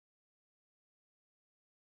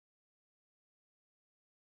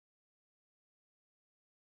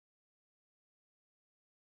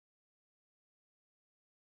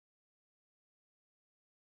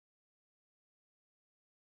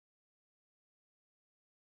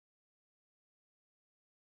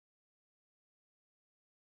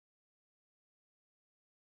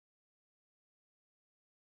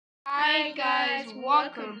Hi guys,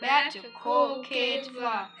 welcome back to Cool Kids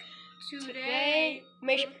Vlog. Today,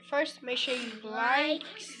 make sure you like,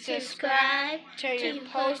 subscribe, turn your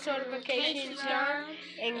post notifications on,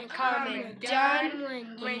 and comment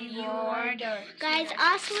done when you are done. Guys,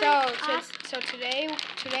 also So today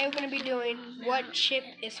we're gonna be doing what chip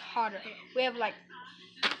is harder. We have like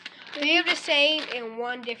 3 of the same and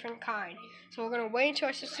 1 different kind. So we're gonna wait until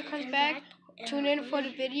our sister comes back. Tune in for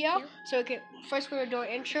the video. So first we're gonna do an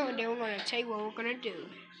intro and then we're gonna tell you what we're gonna do.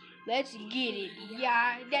 Let's get it,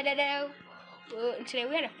 yeah. And today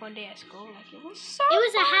we had a fun day at school. Like it was so. it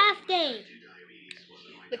was a half day.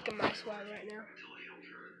 Look at my swag right now.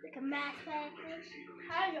 Like a math class.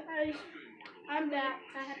 Hi guys, I'm back.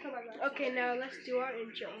 Okay, now let's do our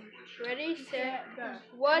intro. Ready, set, go.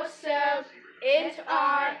 What's up? It's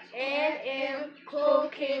our and Cool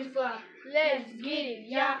Kids Vlog. Let's get it,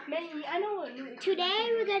 yeah. Man, I know what you.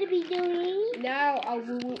 Today we're gonna be doing. Now I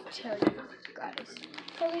will tell you guys.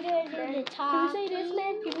 So we're gonna do the top. Can we say this,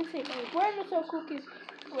 man? Can we say? Where are the so cookies?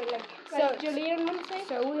 Wait, like Julian want to say?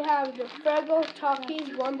 So we have the Frego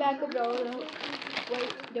Takis, 1 bag of those.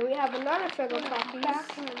 Wait, then we have another Frego Takis.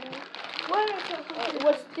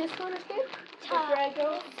 What's this one again? The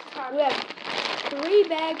Frego. We have 3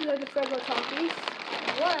 bags of the Frego Takis.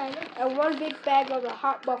 And 1 big bag of the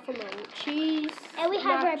hot buffalo cheese. And we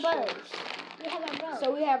have our nachos. bows.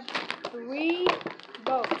 So we have 3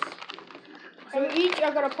 bows. So we each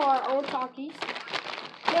are gonna pour our own Takis.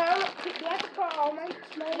 No, do I have to pour all mine?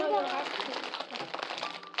 No, you don't have to.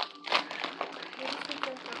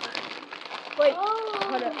 Wait,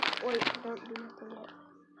 hold up. Wait, don't do nothing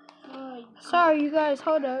yet. Sorry, you guys,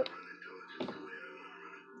 hold up.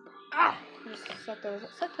 Just set those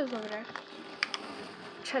over there.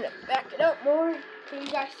 Trying to back it up more. Can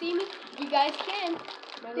you guys see me? You guys can.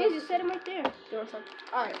 They just set them right there.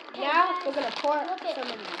 Alright, now we're going to pour some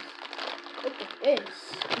of these. Look at this.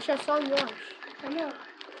 It's your son lunch. I know.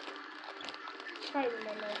 Try it with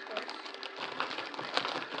my knife first.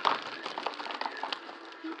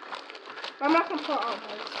 I'm not going to pour all of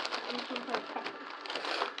those. I'm just going to pour a couple.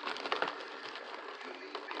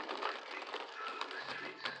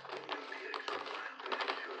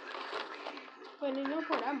 Wait, you don't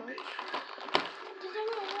pour that much.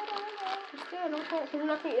 Still, don't pour it, because you're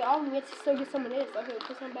not going to eat all of them. You have to still get some of this. Okay,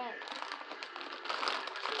 put some back.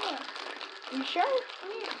 Yeah. You sure?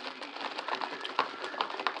 Yeah.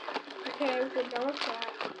 Okay, we're done with that.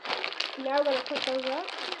 Now we're going to put those up.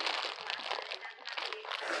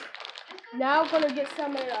 Now we're going to get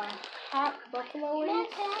some of the hot buffalo wings.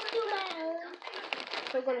 Can I do my own?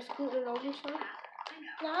 So we're going to scoot it over some.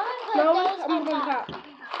 No, I'm going to top.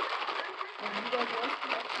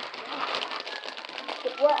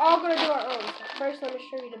 We're all going to do our own. So first, let me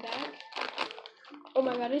show you the bag. Oh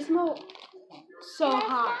my god, it smells so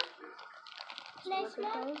hot. Can I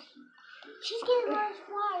smell? She's getting much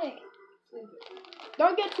water.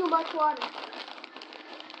 Don't get too much water.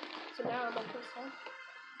 So now I'm going to put some.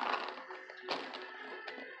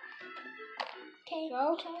 Okay.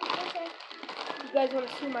 Go. Okay. You guys want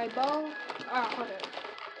to see my bowl? Hold on.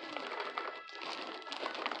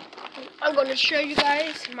 I'm going to show you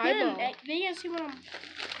guys my bowl. They can see what I'm...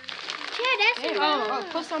 Yeah, that's Oh,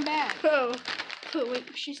 put some back. Oh. Wait,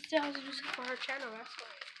 she still has to do something for her channel, that's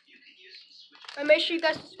why. And make sure you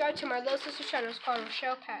guys subscribe to my little sister's channel. It's called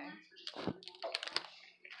Rochelle Patton.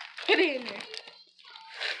 Get it in there.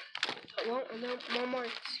 One more.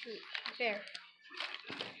 There.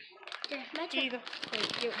 Yeah, my Here you go. Wait,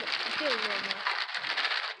 give it one more.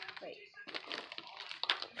 Wait.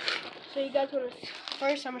 So you guys want to...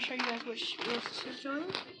 First, I'm going to show you guys what she's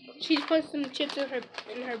doing. She's putting some chips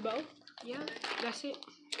in her bowl. Yeah, that's it.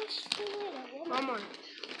 One more.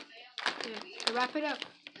 Yeah, wrap it up.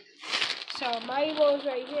 So my bowl is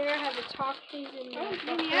right here. I have the Takis in there.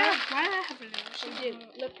 Oh, yeah. Why do I have it there?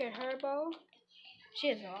 Look at her bowl. She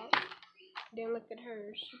has a lot. Then look at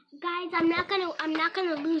hers. Guys, I'm not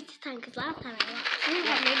gonna lose this time because last time I won.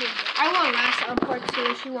 I won last time part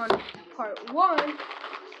 2. She won part 1,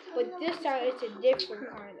 but this time it's a different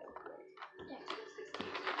kind of.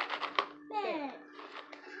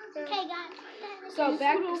 Okay, guys. So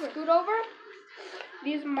back to scoot over.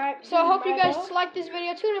 These are my. So I hope you guys like this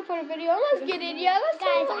video. Tune in for the video. Let's get it, yeah. Let's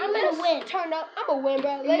guys. I'm gonna win. Turn up. I'm gonna win,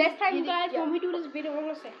 bro. Next time, you guys, when we do this video, I'm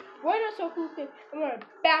gonna say, "Why not so cool?" I'm gonna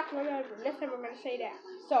back one over. Next time, we're gonna say that.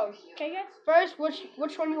 So, okay, guys. First,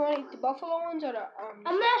 which one you want to eat? The buffalo ones or the I'm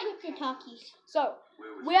gonna hit the Takis. So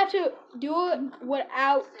we have to do it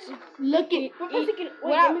without looking.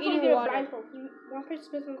 Without eating water. One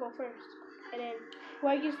person doesn't go first, and then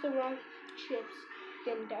whoever gets the wrong chips,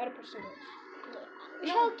 then the other person goes.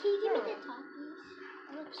 No, can you give me the Takis?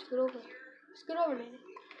 Scoot over. Scoot over, man.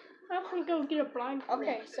 I'm gonna go get a blindfold.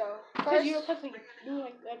 Okay, so First, you don't have to do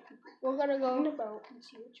like that. We're gonna go in the boat and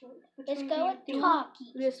see which one. Let's go with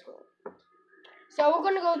Takis. This one. So we're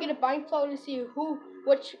gonna go get a blindfold and see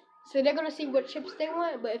which. So they're gonna see what chips they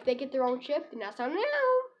want, but if they get their own chip, then that's on them.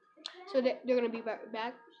 So they're gonna be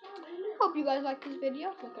back. Hope you guys like this video.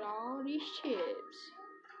 Look at all these chips.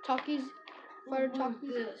 Takis, butter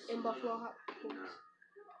Takis, and Buffalo Hot Wings.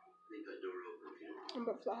 And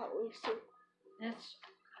Buffalo Hot Wings too.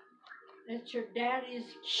 That's your daddy's.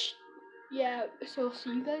 Shh. Yeah. So we'll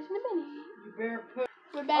see you guys in a minute. You better put.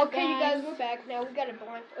 We're back, okay, you guys, we're back. Now we got a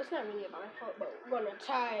blindfold. It's not really a blindfold, but we're gonna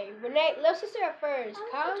tie Renee. Let's just start first.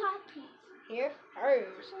 Come here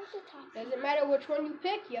first. Doesn't matter which one you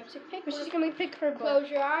pick. You have to pick. She's gonna pick her bow. Close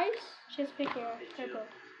your eyes. She's picking her bow.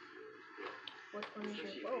 Which one is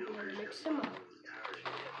your bow? We're gonna mix them up.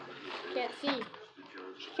 Can't see.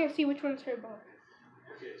 She can't see which one's her bow.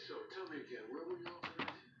 Okay, so tell me again, where were you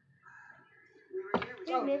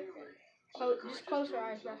Oh, all so just close your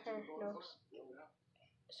eyes, not her nose.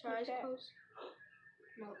 Is her eyes closed?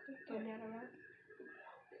 No, turn that around.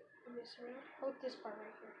 This around. Hold this part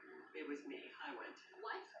right here. It was me. I went.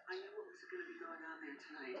 What? I knew what was going to be going on there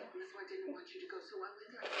tonight. That's why I didn't want you to go, so I went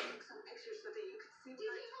there. I took some pictures so that you could see. Did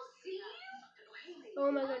people see you? Oh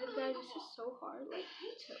my god, guys, this is so hard. Like,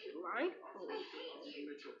 to blindfold.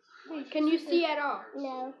 Wait, can you see at all?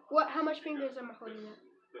 No. What? How much fingers am I holding up?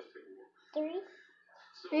 3.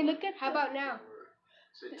 Hey, look at. How about now?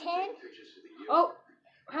 10. Oh,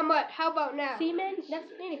 how much? How about now? See, man, that's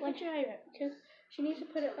the thing. Let's try it because she needs to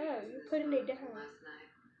put it on. You're putting it down. Last night.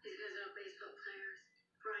 These guys are baseball players.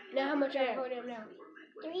 Brian. Now, how much am I holding up now?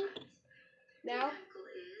 3. Now?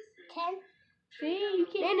 10. See, you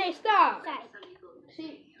can't. Nene, stop. Sorry.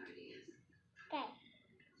 See. Okay.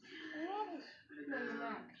 No, you're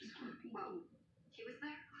not. He was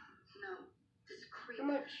there? No. This creep How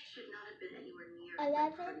much? should not have been anywhere near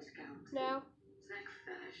 11. Party Scouts. Now. Zach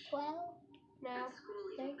Fetish. 12. Now. At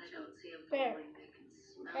school, even if I don't see him Fair. falling, they can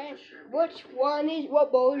smell Okay. for sure. Which one is?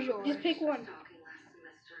 What bowl is yours? Just pick one. Stalking last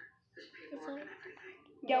semester. There's paperwork and everything.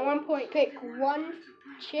 You got 1 point. Pick one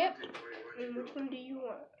chip. And which one do you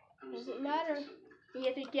want? Doesn't matter. You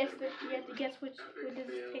have to guess which what does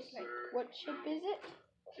it taste like. What chip is it?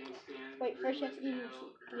 Wait, first you have to eat it.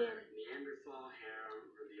 Yeah. Neanderthal hair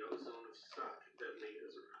or the ozone of suck that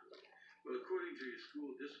lingers around. Well, according to your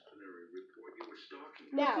school disciplinary report, you were stalking.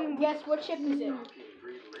 Now, guess what chip is it?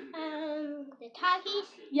 The Takis.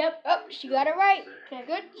 Yep. Oh, she got it right.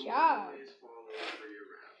 Good job.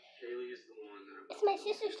 It's my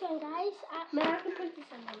sister's one, guys. Man, I can put this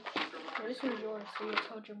on them. No, this one's yours, so you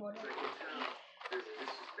told your boy that.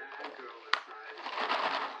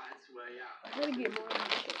 I gotta get more of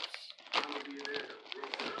these chips.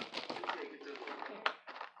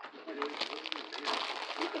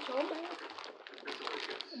 You can show them,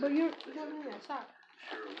 but you're not in that sock.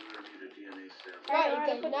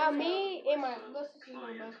 Alright, you guys, now me and my little sister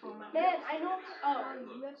are blindfold. Man, I know. Oh,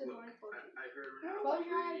 You have to blindfold. close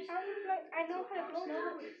your eyes. I know how to blow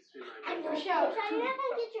it. I know. Michelle. So you're not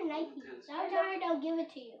gonna get your Nike. Sorry, I'll give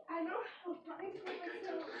it to you. I know how to blindfold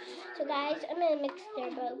myself. So guys, I'm gonna mix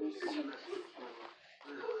their bows.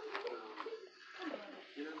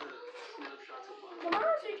 Come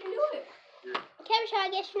on, so you can do it. Okay, Michelle, I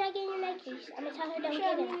guess you're not getting your Nikes. I'm gonna tell her don't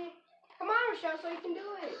get them. Come on, Michelle, so you can do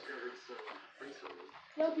it.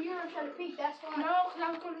 No, but you're not trying to peek, that's why. No, because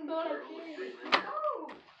I was going to go like this.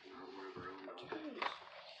 No.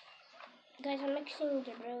 Guys, I'm mixing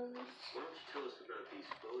the bows. Why don't you tell us about these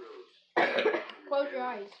photos? Close your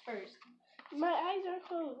eyes first. My eyes are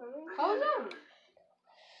closed. Close them.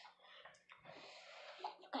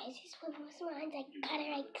 Guys, this one was mine. I got it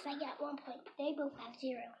right because I got 1 point. They both have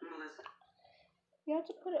 0. Melissa, You have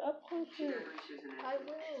to put it up close she here. died when she was in I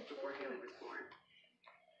infant will. before Haley was born.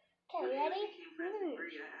 Okay, When ready? we became friends with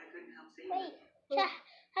Bree, I couldn't help seeing Wait. it. So,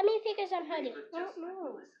 how many fingers I'm Bree holding? looked I don't just like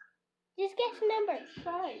know. Melissa. Just guess the number. 5. She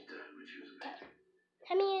died when she was a baby.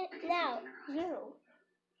 How many I could see now? it in her eyes. 0.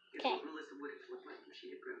 It's Okay. what Melissa would have looked like if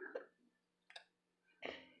she had grown up.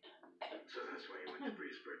 So that's why you went to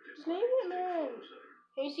Bree's birthday Save party it, to take man. photos of her.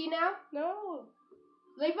 Can you see now? No.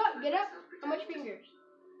 Leave up, get up. How much fingers?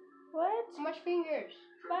 What? How much fingers?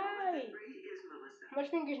 For a moment, 5. Bree is Melissa. How much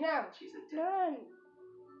fingers now? She's a None.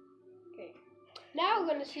 Okay. Now we're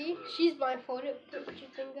gonna see. She's blindfolded. Put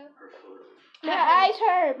your finger. Her photos. My eyes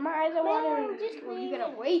hurt. My eyes are Man, watering. just Well, you leave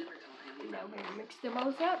gotta it. wait. Now we're gonna mix the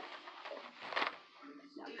bows up.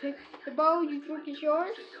 Now pick the bow you think is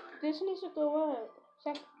yours. This needs to go up.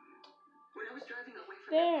 When I was driving away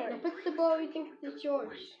from There. Now pick the bow you think is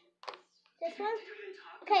yours. This one?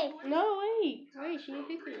 Okay. No, wait. Wait, she didn't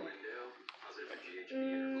pick it.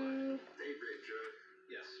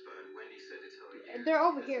 They're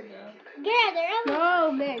over here, girl. Yeah, they're over.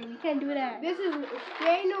 No, man, you can't do that. There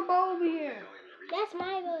ain't no ball over here. That's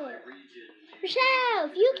my ball. Rochelle,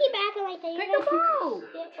 if you keep acting like that, Pick you're a ball.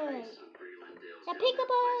 Now pick a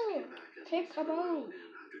ball. Pick a ball.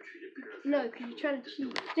 No, because you're trying to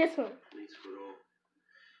cheat. This one.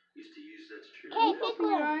 Okay, pick Open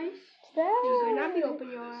your one. eyes. Stop. You better not be open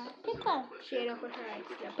your eyes. Pick one. She ain't open her eyes.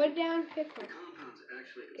 Now put it down, pick one.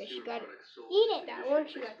 Okay, she got it. Eat it. That one,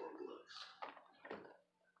 she got it.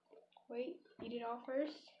 Wait, eat it all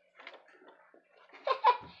first.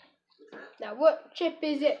 Now what chip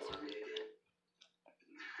is it?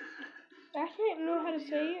 I can't know how to say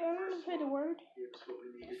it. I don't know how to say the word.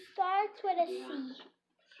 It starts with a C.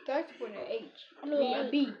 Starts with an H. I mean A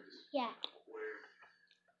B. Yeah.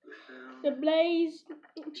 The Blaze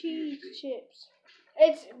cheese chips.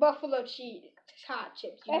 It's buffalo cheese. It's hot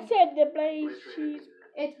chips. I said the Blaze cheese.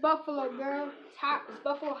 It's buffalo, girl. It's hot. It's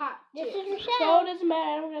buffalo hot This chips. is Rochelle. So it doesn't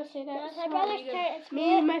matter. I'm gonna say that. Now it's my brother's turn. It's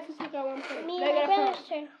Me and my sister got one point. Me They and my gotta brother's put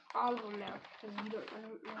turn. all of them now, because I don't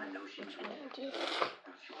know which one.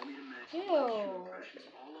 Ew.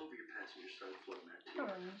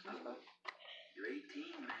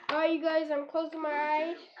 Alright, you guys, I'm closing my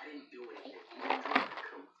eyes.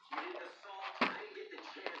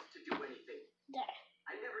 There.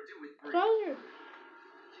 Close your.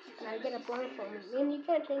 Now you gotta blindfold me. Man, you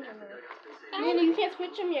can't change them. Man, you can't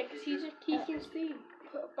switch them yet, because he can see.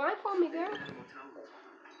 Blindfold me, girl.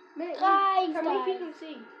 Man, Guys, how many people can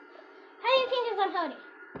see? How many fingers I'm holding?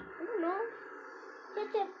 I don't know. You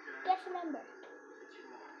have to guess a number.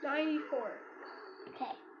 94.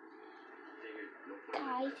 Okay.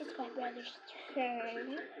 Guys, it's my brother's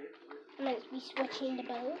turn. I'm going to be switching the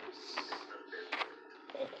bows.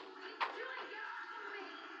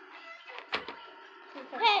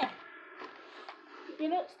 Hey! You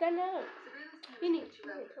don't stand up. You need to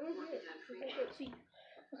come in here. See.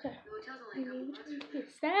 Okay.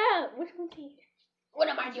 Stop. Which one's he? What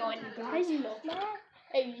am I doing? Guys, you know.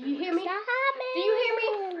 Hey, you hear me? Stop Do you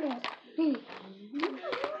hear me?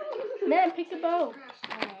 Man, pick the bow.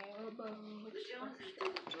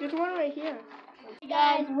 There's one right here. Hey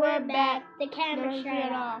guys, we're back. The camera's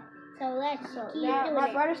shut off. So let's keep doing my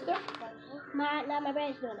it. brother's still? Not my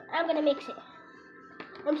brother's doing it. I'm going to mix it.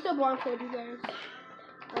 I'm still blindfolded, you guys.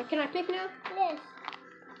 Can I pick now? Yes.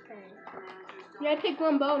 You gotta pick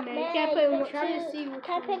one bow, man. You can't play one. Try to see which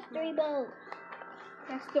Can I pick 3 bows?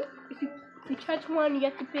 That's the. If you touch one, you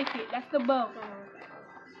have to pick it. That's the bow.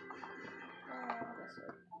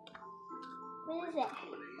 What is it?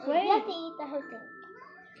 Wait. You have to eat the whole thing.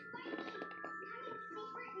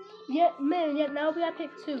 Yeah, man. Yeah, now we gotta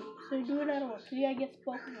pick 2. So you do another one. So you gotta get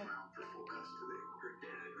both of them.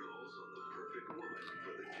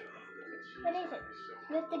 What is it?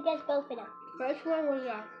 You have to guess both of them. First one was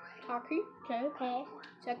Takis. Okay.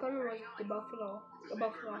 Second one was the buffalo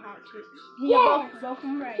hot chips. Yes! Both of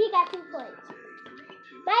them right. He got 2 points.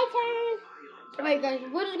 My turn. Alright, guys,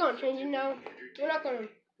 we're just gonna change it now. We're not gonna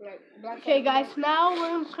Okay, guys, now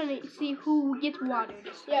we're just gonna see who gets water.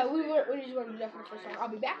 Yeah, we're just gonna do that for the first time. I'll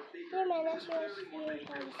be back. Here, man, that's yours. Here, this is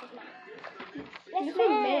mine. This Let's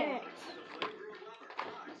one's mix.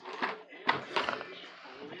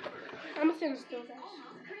 I'm gonna stand still, guys.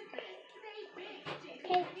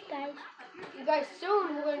 Okay, guys. You guys,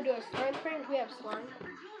 soon we're gonna do a slime prank. We have slime.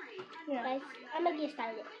 Yeah. Guys, I'm gonna get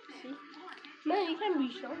started. See? Man, you can't be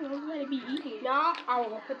showing. You gotta be eating. Nah, I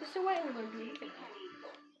will put this away and we're gonna do it.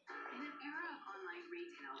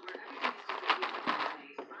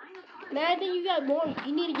 Man, I think you got more.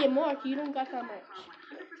 You need to get more because you don't got that much.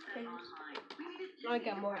 I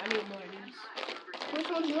got more. I need more of these. Which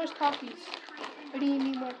one's yours, Takis? Or do you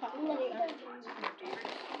need more Takis?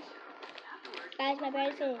 Guys, my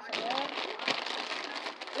brother's doing some work.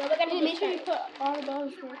 Yeah, we're gonna make sure you put all the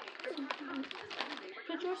balls there.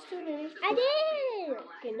 Put yours too there. I did!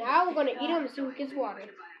 Okay, now we're gonna eat them and see who gets water.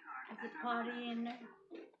 There's a party in there.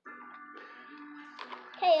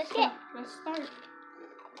 Okay, let's get. Let's start.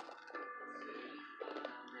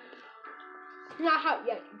 It's not hot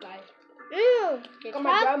yet, you guys. Mmm, the Got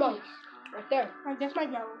my grandma. Takis. Right there. Right, that's my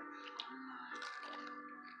grandma.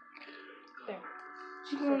 There.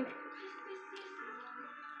 She's going.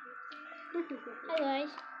 Hi,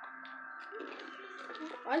 guys.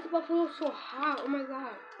 Why is the buffalo so hot? Oh my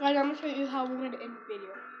god. Guys, I'm gonna show you how we're gonna end the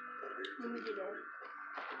video. When we get there.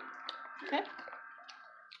 Okay?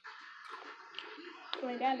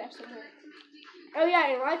 My dad left some more. Oh yeah,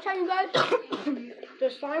 and last time you guys, the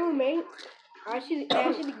slime we made, actually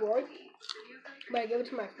worked. But I gave it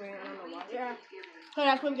to my friend. I don't know why. Yeah. So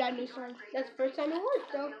that's when we got a new song. That's the first time it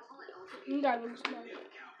worked, though. We got a new song.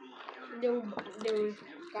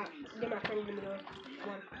 Then my friend gave me one.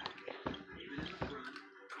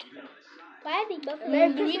 Why are they both?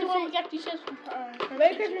 The reason why we got these shirts from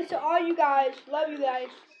Merry Christmas to all you guys. Love you guys.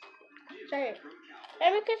 Say it.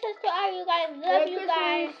 Merry Christmas to all you guys. Love you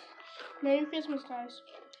guys. Merry Christmas, guys.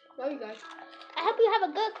 Love you guys. I hope you have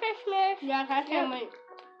a good Christmas. Yeah, I can't wait.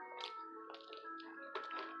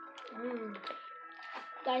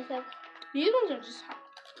 Guys, look. These ones are just hot.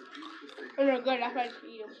 Oh, they're good. That's why I just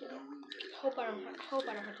eat them. Hope I don't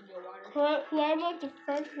have to do water. Whoever went the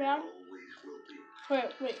first round.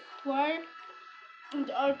 Wait. Whoever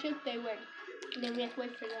the other two, they win. And then we have to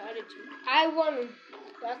wait for the other two. I won.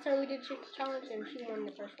 Last time we did chicken challenge and she won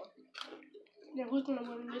the first one. Then who's gonna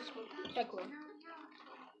win this one? Second one.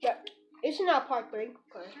 Yeah. It's not part 3. Okay.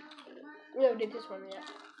 We never did this one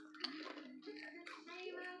yet.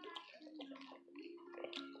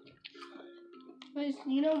 Guys,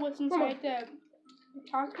 you know what's inside the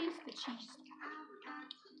Takis? The cheese.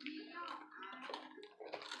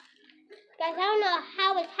 Guys, I don't know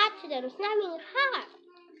how it's hot to them. It's not even hot.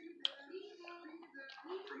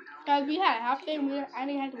 Guys, we had a half day and I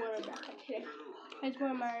didn't have to wear a backpack today. I just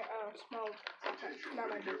wear my small backpack, not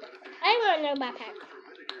my big backpack. I didn't wear no backpack.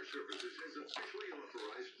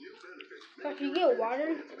 But if you get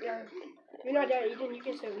water, you're not done eating, you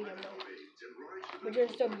can still eat them though. But you'll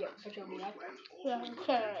still be up. Yeah, I'm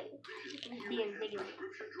trying to be in video.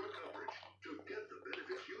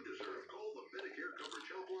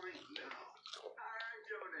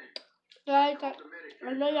 Guys,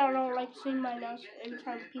 I know y'all don't like seeing my nose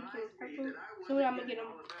anytime pink and purple, so I'm gonna get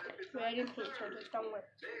them red and pink, so just don't worry.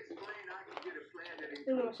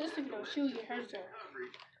 And my sister can show you hers are.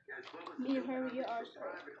 Me and her, we get ours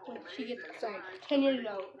when she gets like 10 years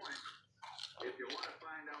old.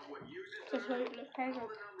 So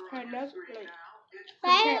her nose, like,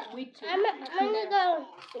 can't wait to. I'm gonna go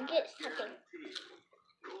get something.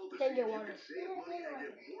 Then get water.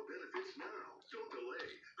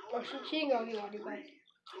 Oh, she ain't gonna get water, guys.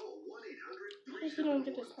 She don't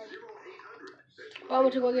get this time. Oh, I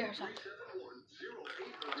went to go get her something.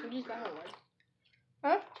 She just got her one.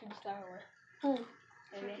 Huh? She just got her one. Who?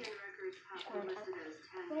 And then, just one time.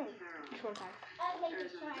 Just one time.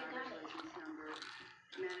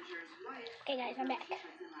 Okay, guys, I'm back.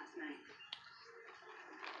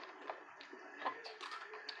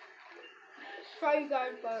 Sorry,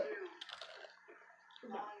 guys, but.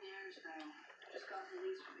 Just got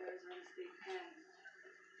released from Arizona State Pen.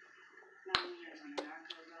 9 years on the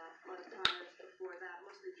narco route. A lot of times before that,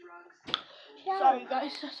 mostly drugs. Sorry,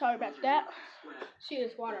 guys. Sorry about that. See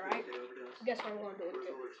this water, right? Guess what I'm going to do with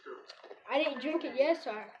it. I didn't drink it yet,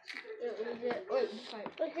 so wait, just like.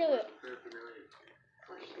 Let's do it.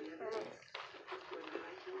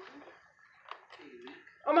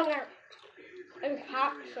 Oh my god. It's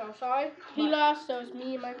hot, so sorry. He lost, so it's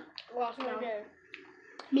me and my Lost now.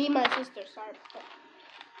 me and my sister. Sorry.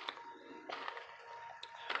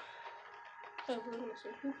 So we're gonna see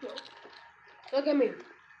who goes. Look at me. What are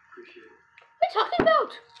you talking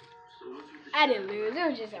about? I didn't lose. It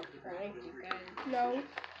was just a prank, you guys. No.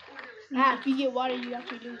 If you get water, you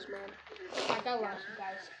actually lose, man. Like I lost, you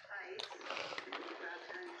guys.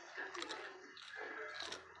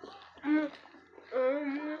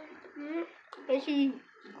 Make sure you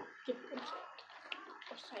get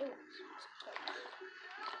silence.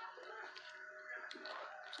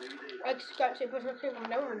 I just got to put something on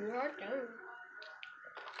that one. You are done.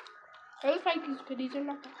 It looks like these are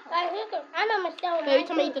not that hot. Guys, look, I'm almost done. Every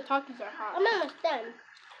time I eat the Takis are hot. I'm almost done.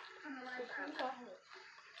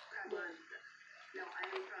 No, I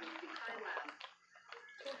am from the High Lab.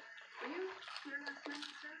 Were you here last night,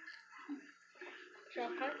 sir?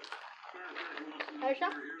 Aisha?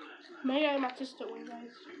 Maybe I my sister win,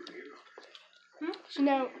 guys. She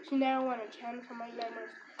now won a challenge from my grandma.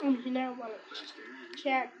 She now won a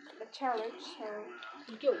challenge, so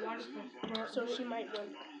You get water. so she might win.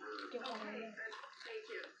 Get water.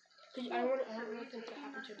 Cause I don't want anything to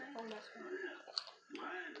happen to the phone. That's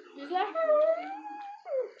why. Is that her?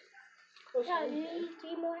 Yeah, you need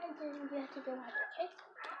 3 more and then you have to go out, okay?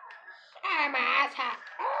 Ah, my ass hot.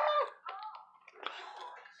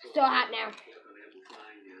 Still hot now.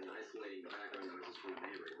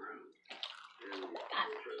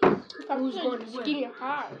 Who's going to win? Getting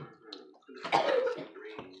hot.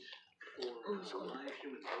 Who's going to win?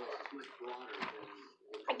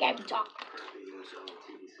 I can't be talking.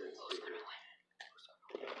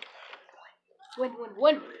 Win.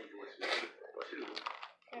 Water.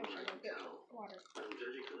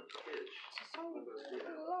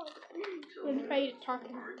 afraid of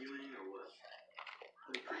talking. Arguing or what?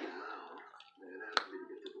 They're pretty loud. They'd ask me to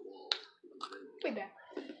get to the walls. Wait back.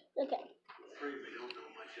 Okay. Afraid we don't know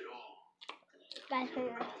much at all. That's her.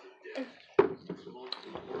 I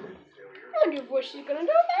wonder what she's gonna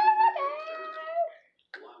do about it.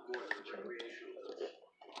 A lot more than recreational does.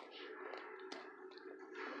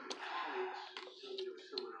 Tell me there was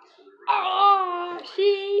someone else in the room. Oh, she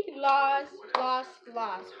lost.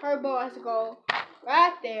 Her ball has to go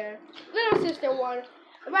right there. Little sister won.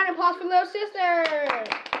 A round of applause for little sister.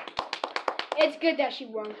 It's good that she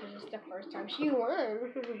won because it's the first time she won.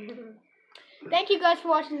 Thank you guys for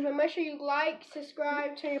watching. Make sure you like,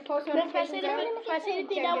 subscribe, turn your post notifications on. If I say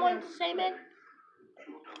anything I wanted to say, man.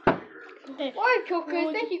 Okay. Alright, cool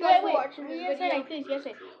kids. Thank you guys for watching this You video. say like this. You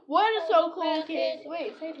say, what are so cool kids?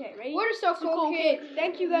 Wait, say that, right? We're so cool kids.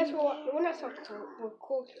 Thank you guys for watching. We're not so cool. We're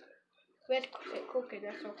cool kids. Let's say cool kids.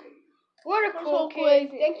 That's so cool. We're the cool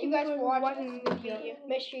kids. Thank you guys for watching this video.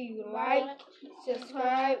 Make sure you like,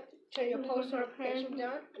 subscribe, turn your post notifications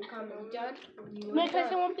on, and comment done. Man, can I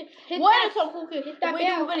say one thing? What are so cool kids? Hit that We do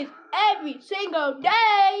bell. videos every single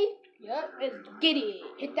day. Yup. Let's get it.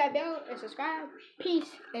 Hit that bell and subscribe.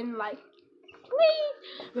 Peace and like.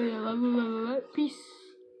 Peace.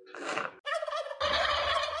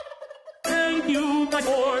 Thank you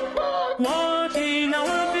for watching.